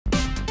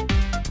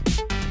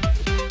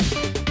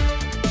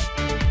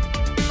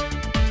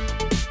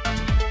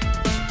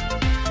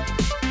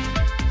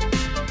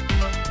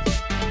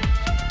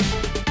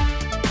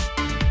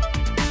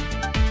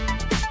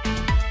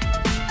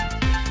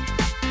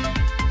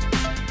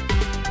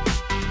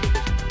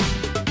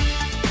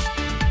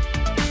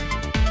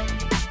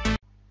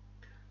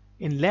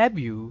In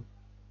LabVIEW,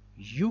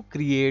 you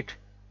create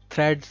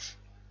threads,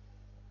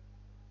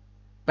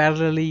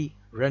 parallelly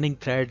running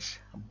threads,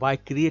 by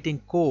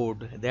creating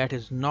code that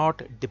is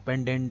not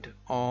dependent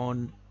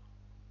on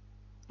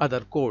other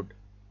code.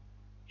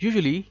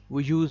 Usually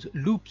we use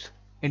loops,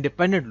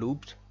 independent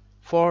loops,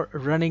 for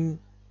running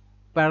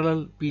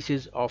parallel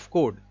pieces of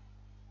code.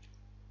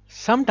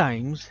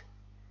 Sometimes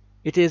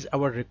it is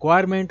our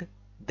requirement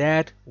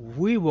that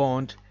we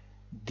want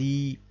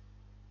the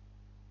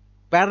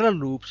parallel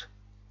loops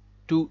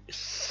to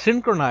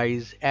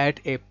synchronize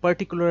at a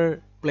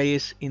particular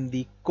place in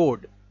the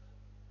code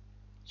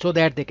so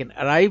that they can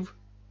arrive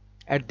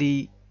at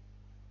the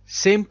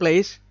same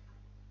place,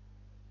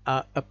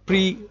 a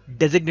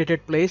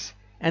pre-designated place,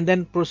 and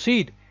then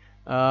proceed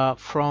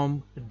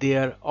from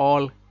there,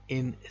 all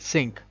in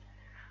sync.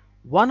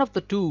 One of the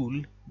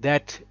tools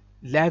that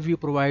LabVIEW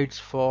provides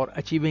for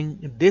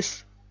achieving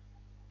this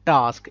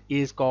task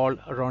is called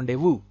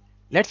Rendezvous.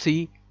 Let's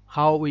see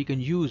how we can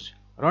use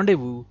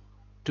Rendezvous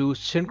to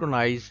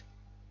synchronize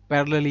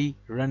parallelly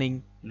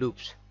running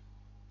loops.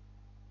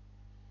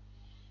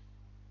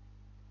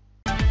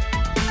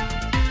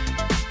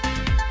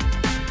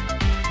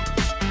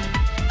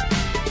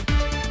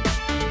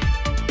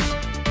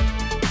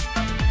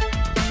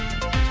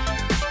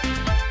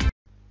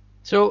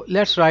 So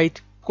let's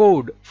write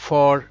code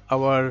for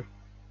our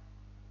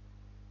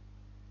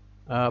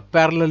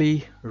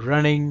parallelly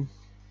running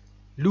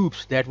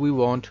loops that we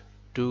want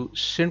to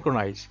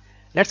synchronize.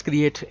 Let's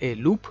create a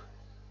loop.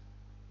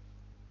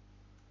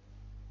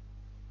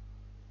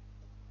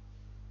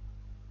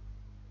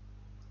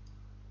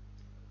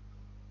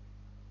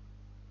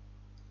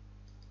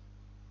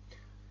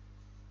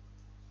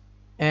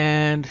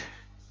 And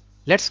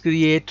let's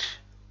create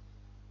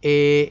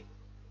a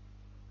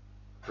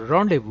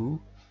rendezvous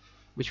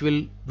which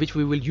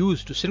we will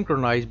use to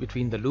synchronize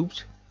between the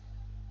loops.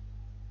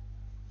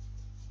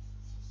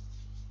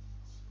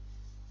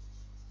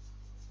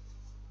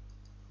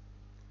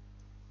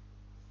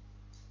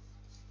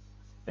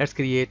 Let's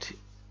create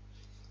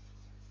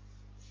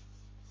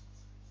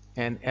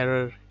an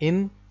error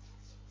in.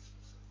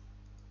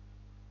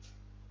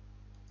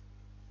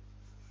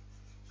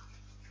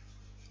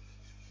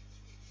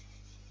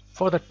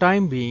 For the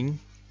time being,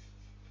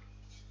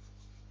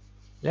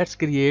 let's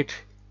create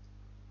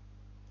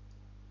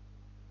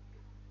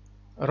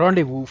a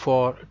rendezvous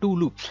for two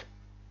loops.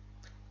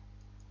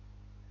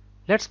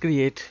 Let's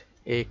create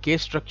a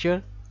case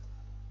structure.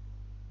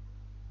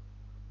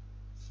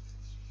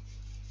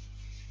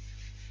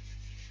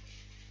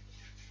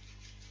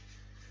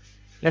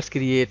 Let's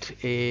create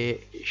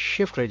a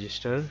shift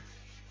register.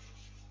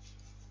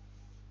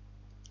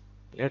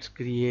 Let's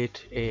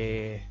create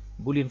a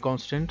Boolean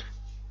constant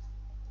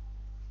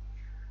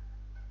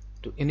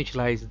to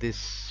initialize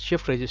this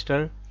shift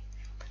register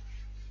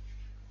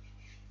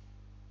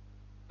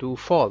to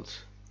false.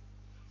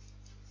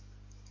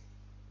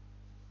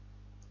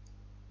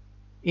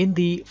 In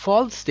the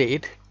false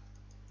state,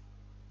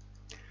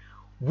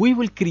 we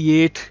will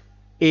create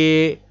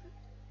a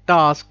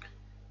task,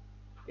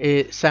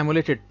 a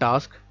simulated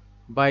task,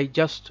 by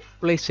just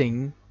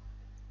placing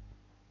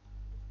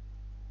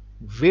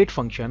wait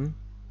function,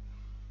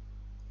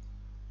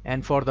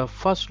 and for the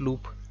first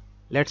loop,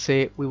 let's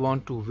say we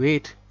want to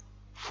wait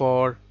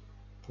for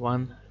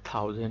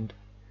 1000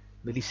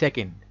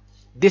 millisecond.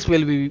 This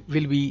will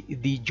be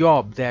the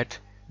job that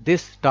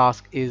this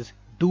task is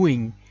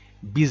doing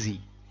busy.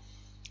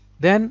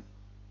 Then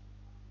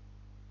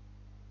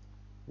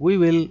we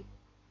will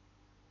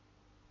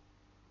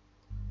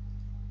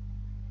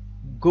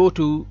go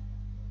to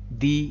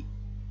the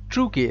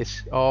true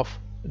case of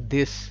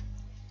this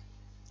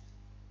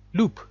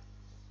loop.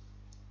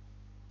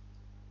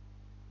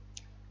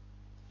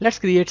 Let's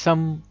create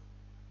some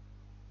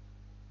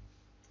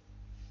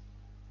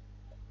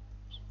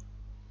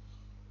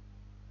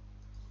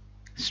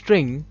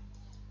string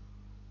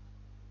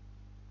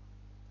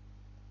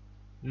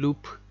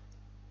loop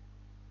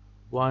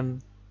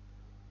 1,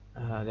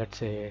 let's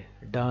say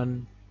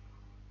done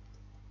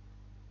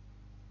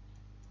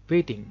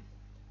waiting,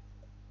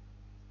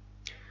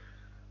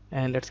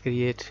 and let's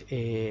create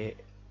a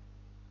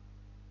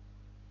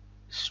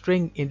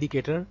string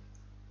indicator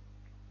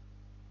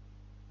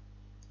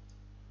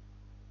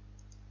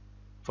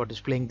for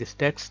displaying this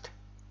text.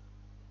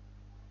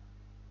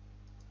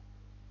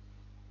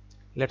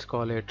 Let's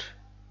call it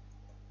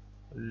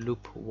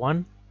loop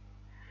 1.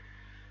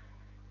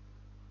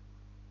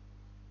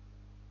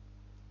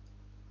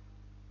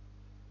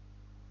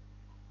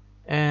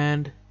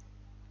 And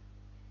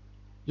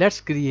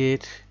let's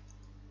create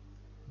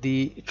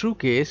the true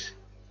case.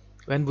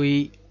 When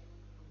we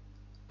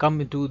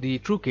come into the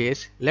true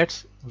case,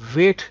 let's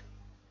wait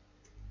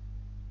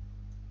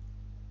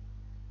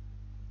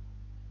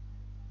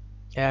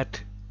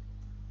at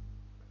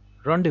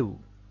rendezvous.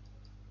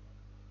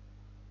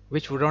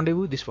 Which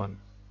rendezvous? This one.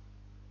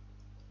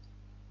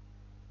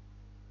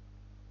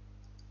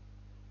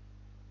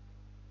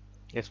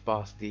 Let's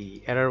pass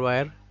the error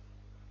wire.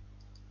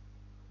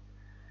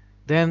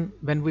 Then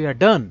when we are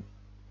done,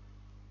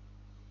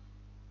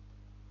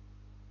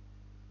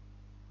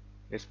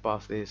 Let's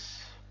pass this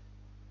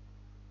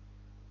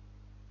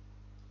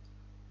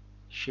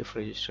shift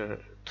register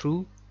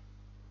through.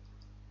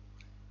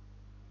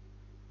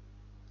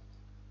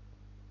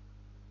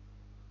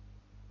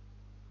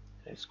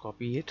 Let's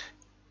copy it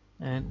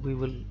and we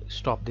will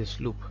stop this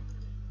loop.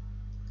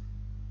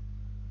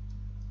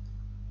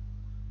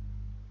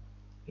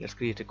 Let's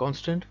create a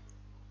constant.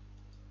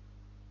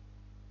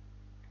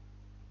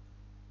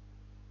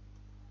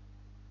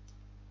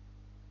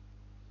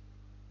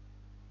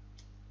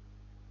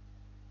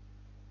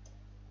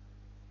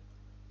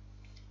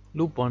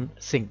 Loop 1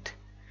 synced.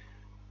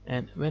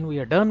 And when we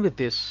are done with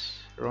this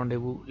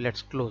rendezvous,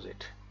 let's close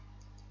it.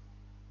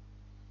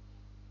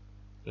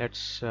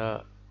 Let's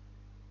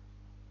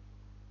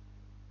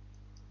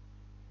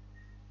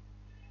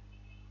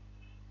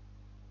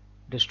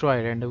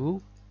destroy rendezvous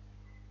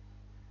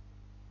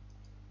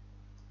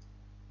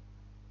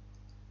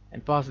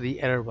and pass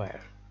the error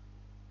wire.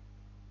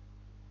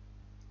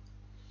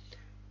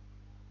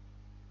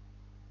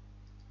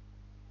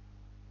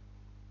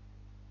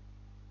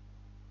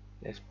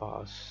 Let's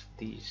pass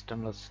these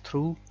tunnels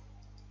through,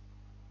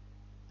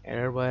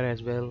 error wire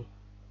as well,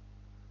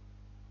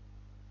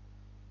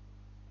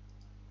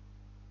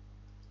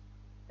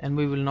 and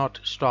we will not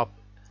stop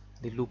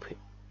the loop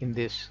in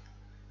this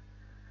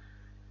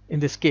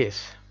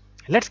case.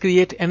 Let's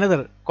create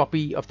another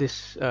copy of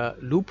this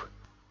loop.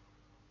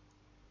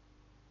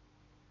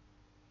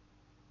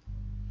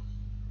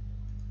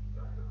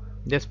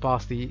 Let's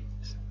pass the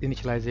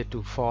initializer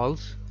to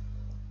false.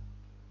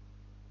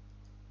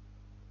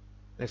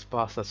 Let's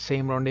pass the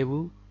same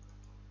rendezvous,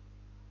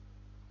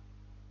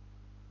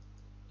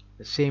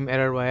 the same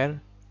error wire,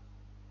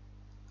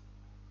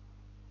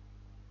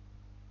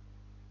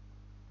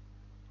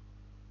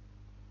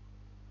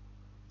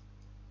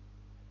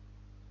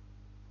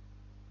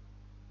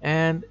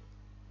 and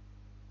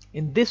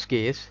in this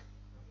case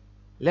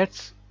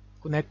let's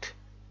connect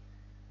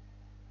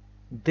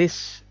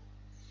this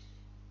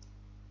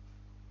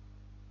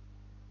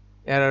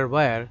error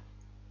wire,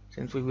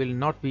 since we will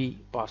not be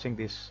passing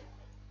this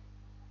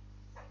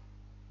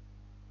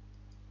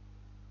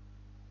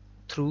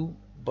through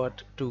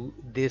but to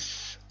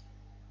this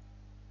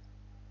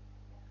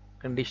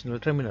conditional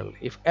terminal.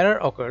 If error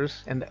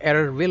occurs, and the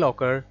error will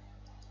occur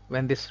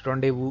when this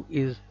rendezvous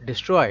is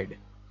destroyed,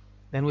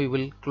 then we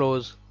will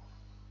close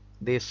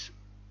this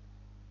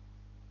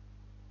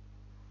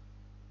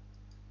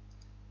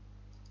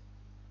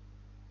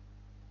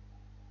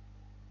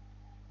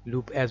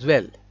loop as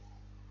well.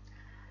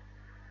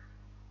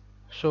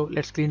 So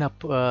let's clean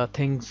up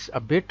things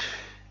a bit.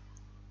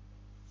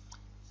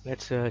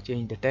 Let's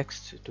change the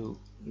text to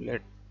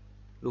let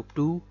loop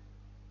 2.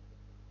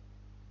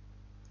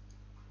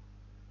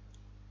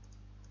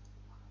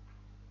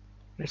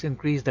 Let's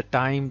increase the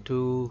time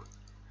to,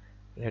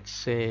 let's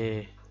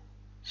say,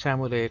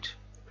 simulate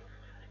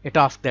a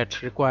task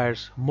that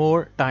requires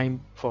more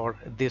time for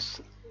this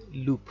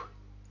loop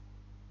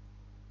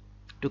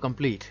to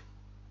complete.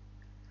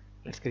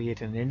 Let's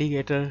create an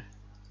indicator.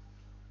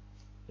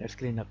 Let's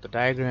clean up the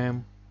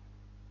diagram.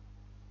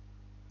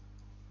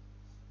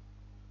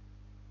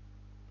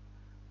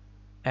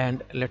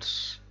 And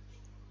let's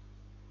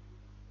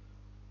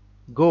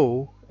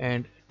go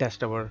and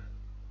test our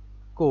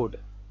code.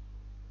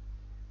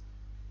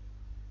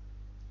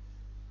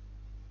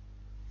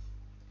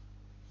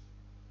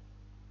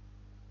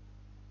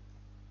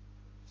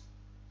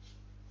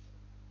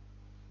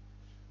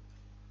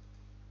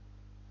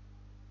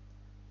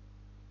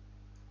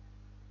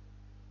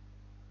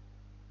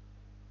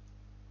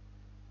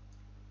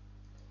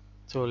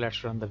 So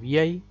let's run the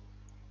VI.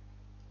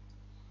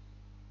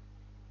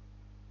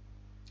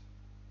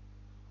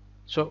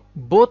 So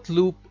both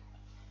loop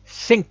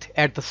synced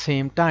at the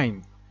same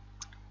time,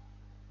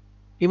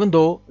 even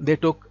though they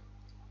took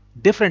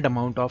different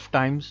amount of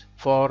times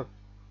for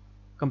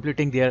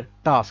completing their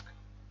task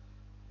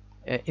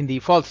in the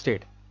false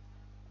state.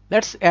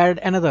 Let's add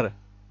another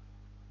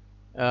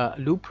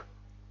loop.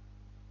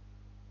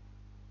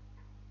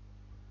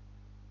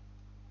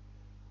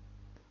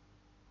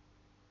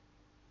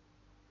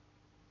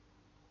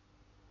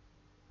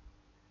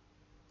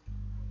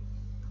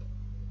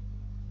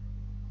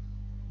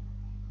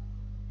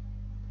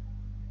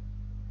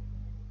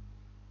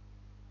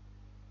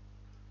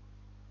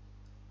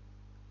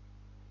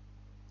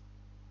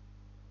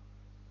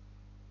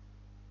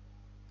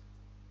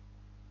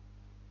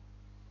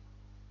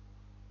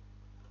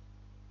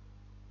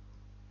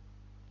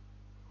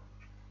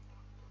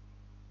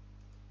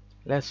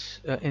 Let's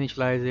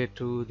initialize it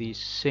to the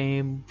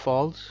same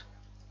false.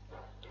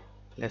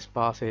 Let's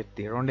pass it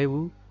the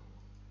rendezvous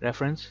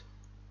reference,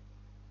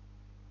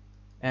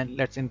 and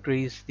let's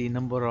increase the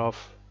number of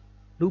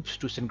loops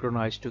to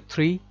synchronize to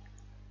 3.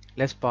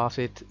 Let's pass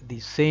it the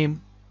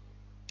same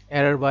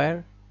error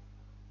wire,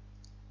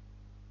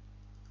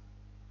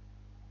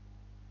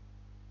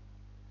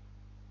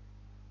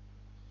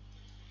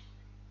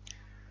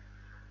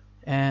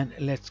 and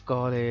let's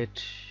call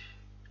it,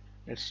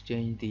 let's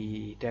change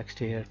the text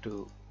here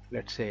to,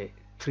 let's say,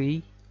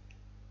 3.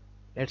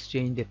 Let's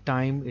change the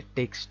time it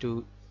takes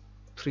to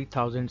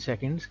 3000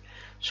 seconds.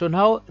 So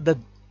now the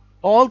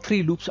all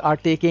three loops are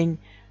taking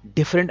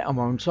different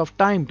amounts of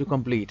time to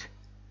complete.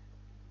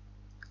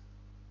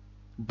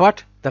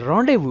 But the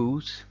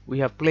rendezvous we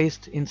have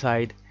placed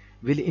inside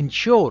will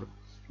ensure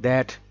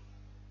that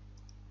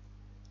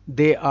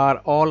they are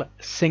all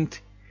synced,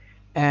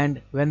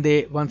 and when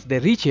they once they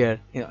reach here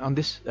on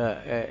this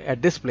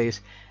at this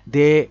place,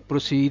 they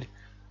proceed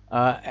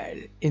uh,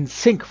 in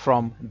sync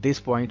from this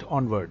point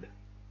onward.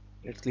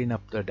 Let's clean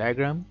up the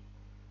diagram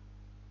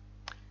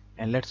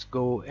and let's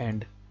go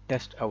and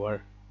test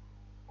our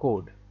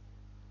code.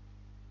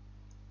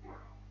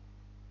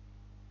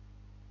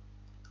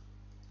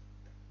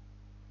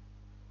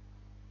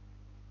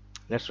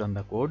 Let's run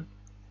the code.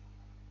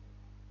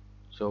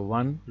 So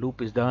one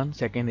loop is done,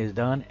 second is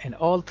done, and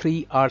all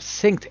three are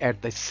synced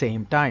at the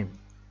same time.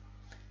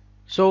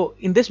 So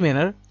in this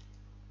manner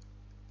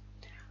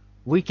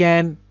we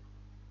can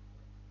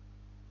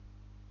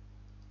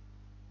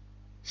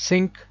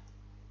sync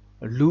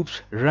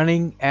loops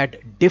running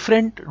at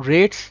different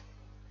rates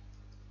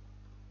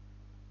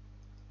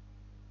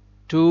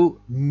to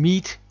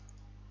meet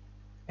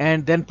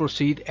and then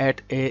proceed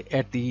at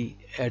the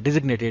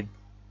designated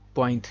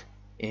point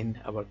in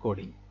our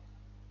coding.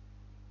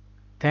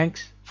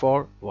 Thanks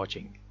for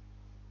watching.